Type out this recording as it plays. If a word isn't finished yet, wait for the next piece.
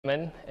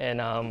And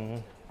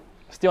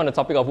still on the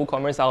topic of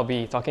WooCommerce, I'll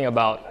be talking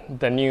about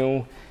the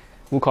new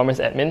WooCommerce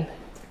Admin.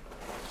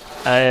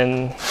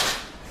 And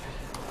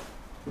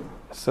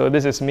so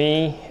this is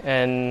me,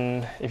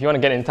 and if you want to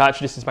get in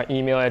touch, this is my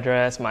email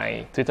address,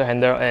 my Twitter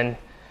handle, and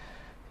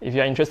if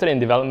you're interested in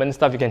development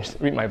stuff, you can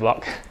read my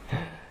blog.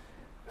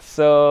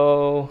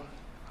 So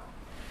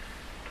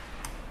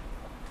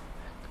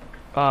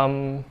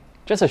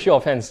just a show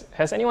of hands,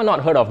 has anyone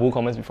not heard of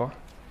WooCommerce before?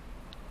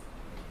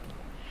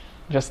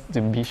 Just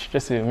to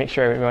make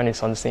sure everyone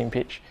is on the same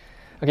page.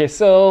 Okay,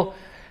 so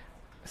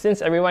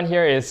since everyone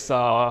here is,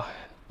 or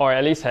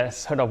at least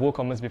has heard of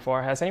WooCommerce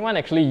before, has anyone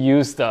actually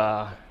used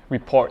the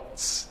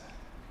reports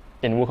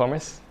in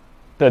WooCommerce?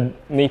 The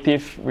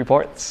native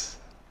reports?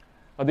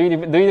 Or do you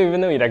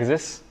even know it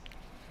exists?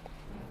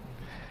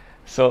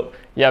 So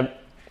yeah,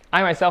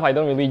 I myself, I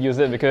don't really use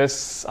it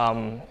because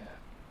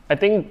I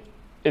think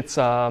it's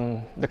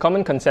the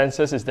common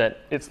consensus is that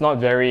it's not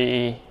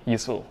very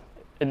useful.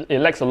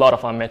 It lacks a lot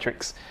of our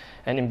metrics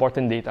and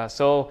important data.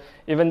 So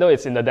even though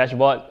it's in the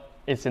dashboard,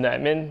 it's in the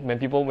admin,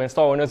 when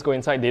store owners go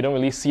inside, they don't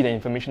really see the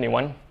information they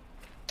want.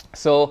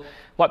 So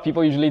what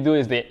people usually do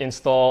is they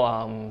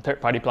install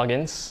third-party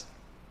plugins,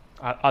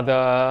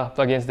 other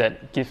plugins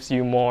that gives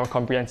you more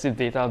comprehensive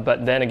data.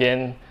 But then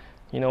again,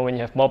 when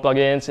you have more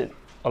plugins,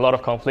 a lot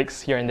of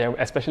conflicts here and there,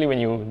 especially when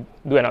you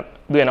do an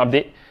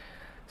update.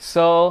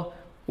 So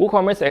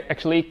WooCommerce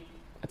actually,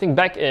 I think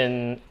at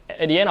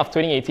the end of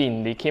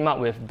 2018, they came out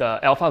with the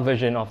alpha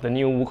version of the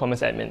new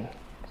WooCommerce Admin.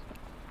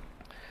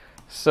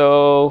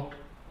 So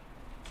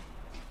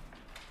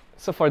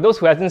for those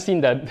who haven't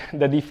seen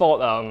the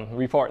default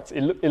reports,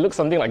 it looks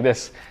something like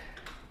this.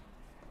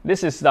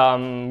 This is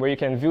where you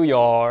can view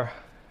your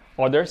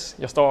orders,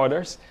 your store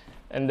orders,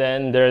 and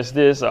then there's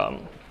this. So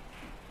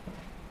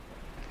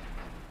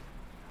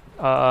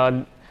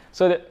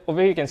that over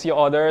here you can see your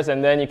orders,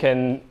 and then you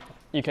can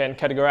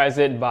categorize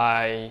it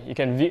by, you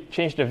can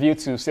change the view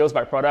to sales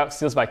by product,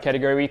 sales by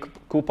category,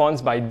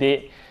 coupons by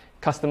date,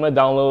 customer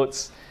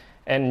downloads,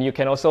 and you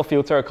can also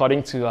filter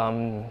according to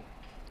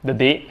the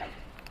date.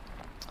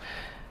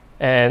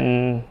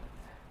 And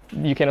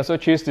you can also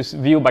choose to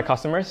view by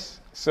customers.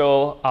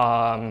 So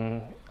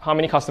how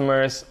many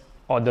customers,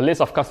 or the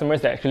list of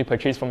customers that actually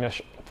purchase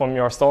from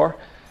your store.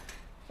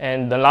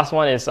 And the last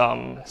one is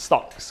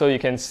stock. So you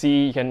can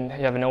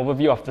have an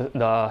overview of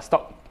the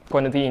stock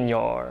quantity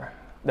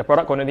the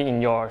product quantity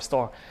in your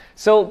store.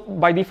 So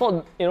by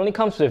default, it only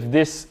comes with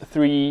these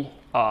three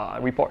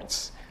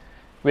reports,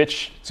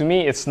 which to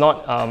me it's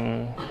not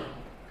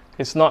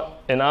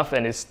enough,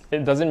 and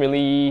it doesn't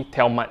really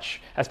tell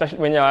much, especially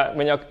when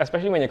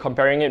you're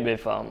comparing it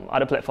with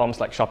other platforms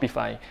like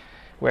Shopify,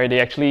 where they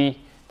actually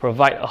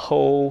provide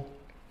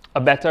a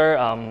better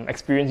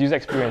user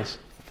experience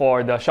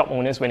for the shop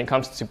owners when it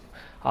comes to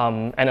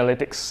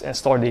analytics and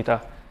store data.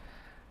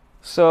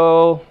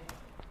 So,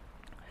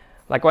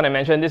 like what I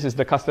mentioned, this is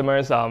the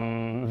customer's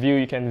view.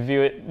 You can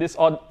view it.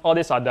 All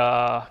these are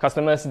the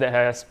customers that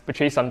has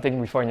purchased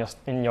something before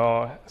in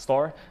your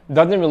store.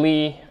 Doesn't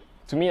really,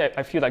 to me,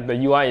 I feel like the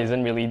UI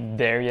isn't really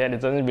there yet.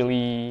 It doesn't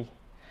really.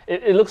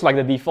 It looks like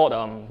the default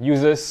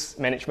users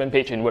management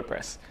page in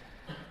WordPress,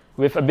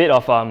 with a bit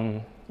of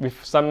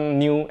with some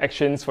new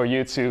actions for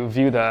you to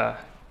view the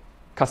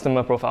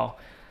customer profile.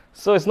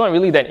 So it's not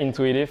really that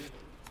intuitive,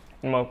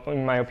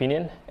 in my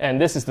opinion. And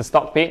this is the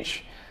stock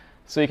page.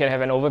 So you can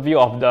have an overview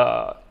of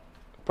the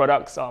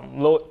products,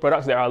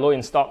 products that are low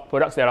in stock,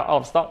 products that are out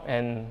of stock,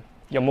 and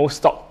your most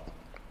stocked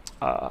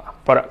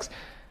products.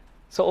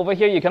 So over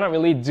here, you cannot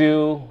really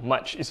do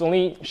much. It's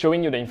only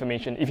showing you the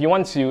information. If you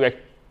want to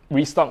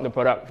restock the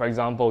product, for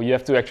example, you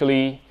have to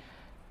actually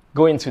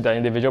go into the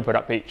individual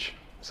product page.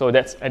 So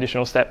that's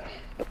additional step.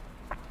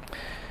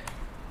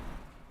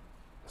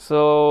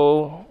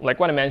 So like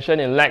what I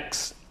mentioned, it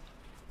lacks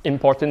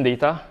important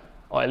data,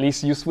 or at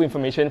least useful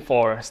information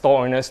for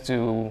store owners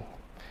to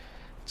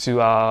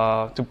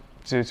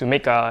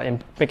make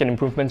an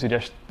improvement to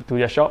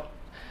their shop.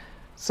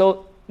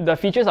 So the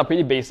features are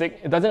pretty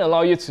basic. It doesn't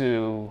allow you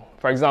to,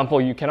 for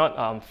example, you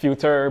cannot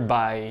filter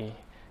by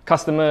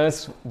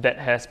customers that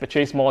has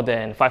purchased more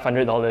than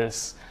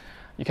 $500.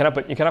 You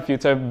cannot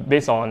filter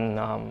based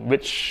on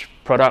which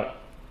product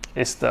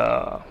is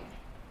the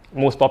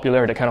most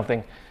popular, that kind of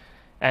thing.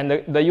 And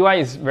the UI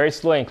is very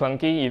slow and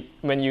clunky.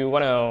 When you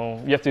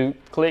have to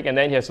click, and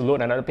then you have to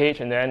load another page,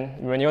 and then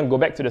when you want to go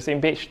back to the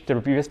same page, to the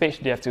previous page,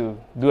 you have to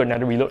do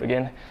another reload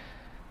again.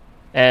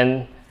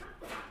 And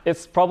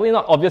it's probably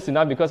not obvious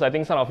enough because I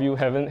think some of you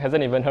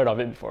hasn't even heard of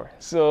it before.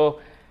 So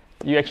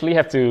you actually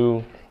have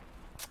to.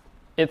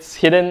 It's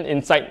hidden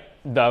inside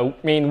the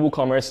main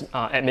WooCommerce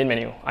admin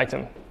menu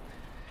item.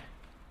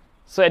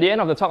 So at the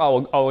end of the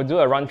talk, I will do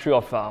a run through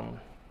of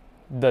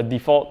the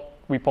default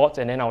reports,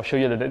 and then I'll show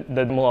you the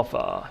demo of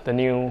the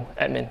new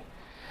admin.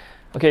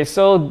 Okay,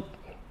 so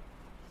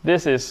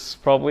this is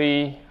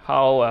probably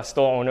how a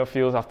store owner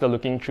feels after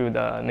looking through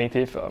the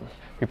native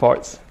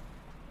reports.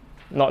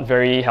 Not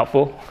very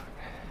helpful.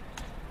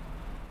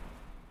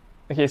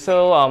 Okay,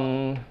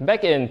 so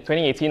back in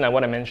 2018, like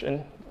what I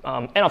mentioned,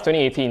 end of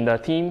 2018, the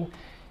team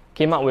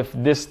came up with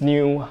this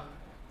new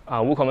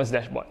WooCommerce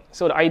dashboard.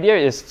 So the idea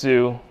is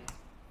to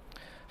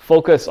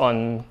focus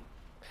on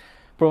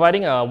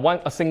providing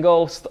a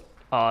single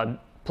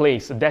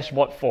place, a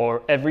dashboard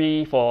for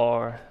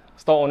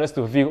store owners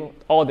to view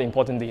all the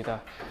important data.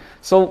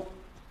 So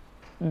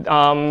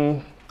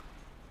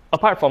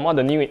apart from all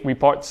the new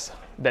reports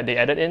that they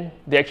added in,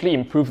 they actually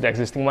improved the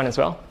existing one as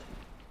well.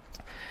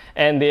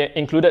 And they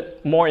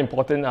included more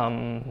important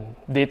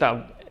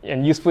data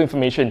and useful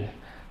information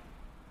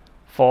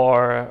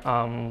for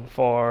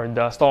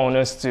the store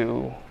owners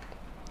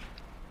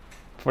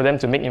for them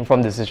to make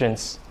informed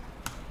decisions.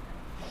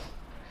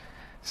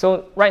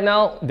 So right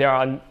now, there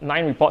are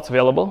 9 reports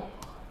available.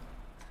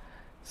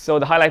 So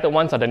the highlighted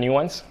ones are the new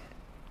ones.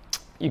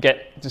 You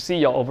get to see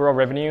your overall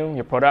revenue,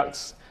 your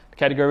products,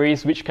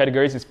 categories, which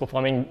categories is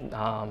performing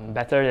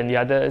better than the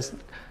others,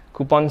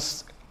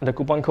 coupons, the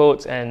coupon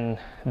codes, and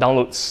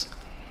downloads.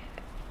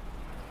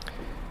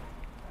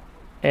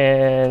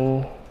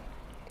 And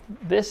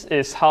this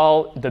is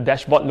how the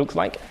dashboard looks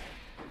like.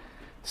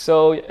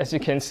 So as you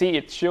can see,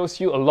 it shows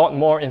you a lot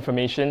more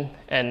information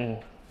and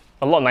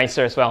a lot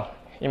nicer as well,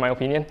 in my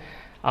opinion,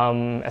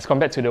 as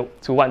compared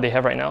to what they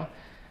have right now.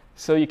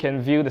 So you can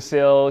view the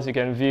sales, you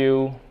can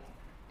view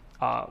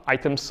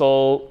items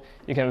sold,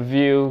 you can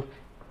view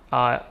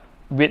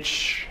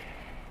which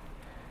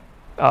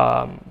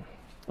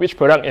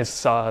product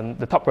is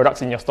the top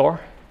products in your store.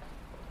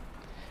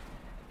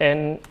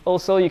 And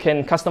also you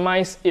can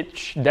customize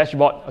each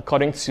dashboard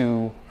according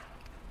to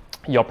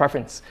your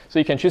preference. So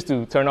you can choose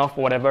to turn off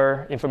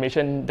whatever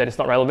information that is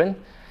not relevant.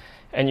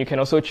 And you can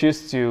also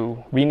choose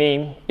to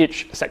rename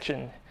each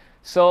section.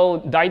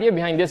 So the idea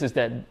behind this is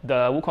that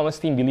the WooCommerce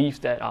team believes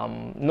that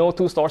no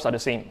 2 stores are the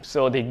same.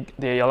 So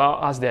they allow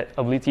us that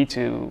ability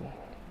to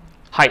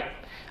hide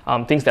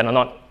things that are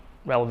not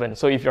relevant.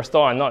 So if your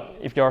store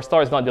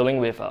is not dealing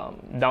with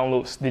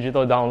downloads,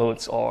 digital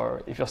downloads,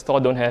 or if your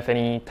store don't have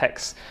any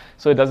text,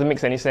 so it doesn't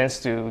make any sense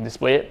to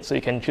display it, so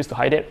you can choose to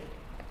hide it.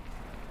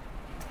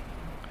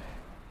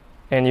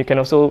 And you can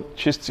also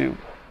choose to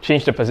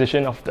change the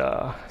position of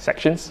the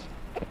sections.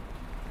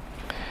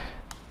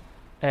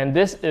 And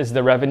this is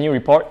the revenue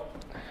report.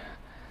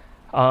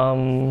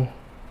 Let's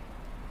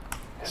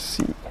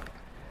see.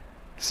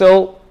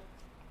 So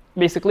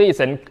basically,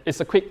 it's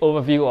a quick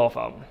overview of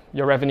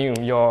your revenue,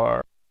 your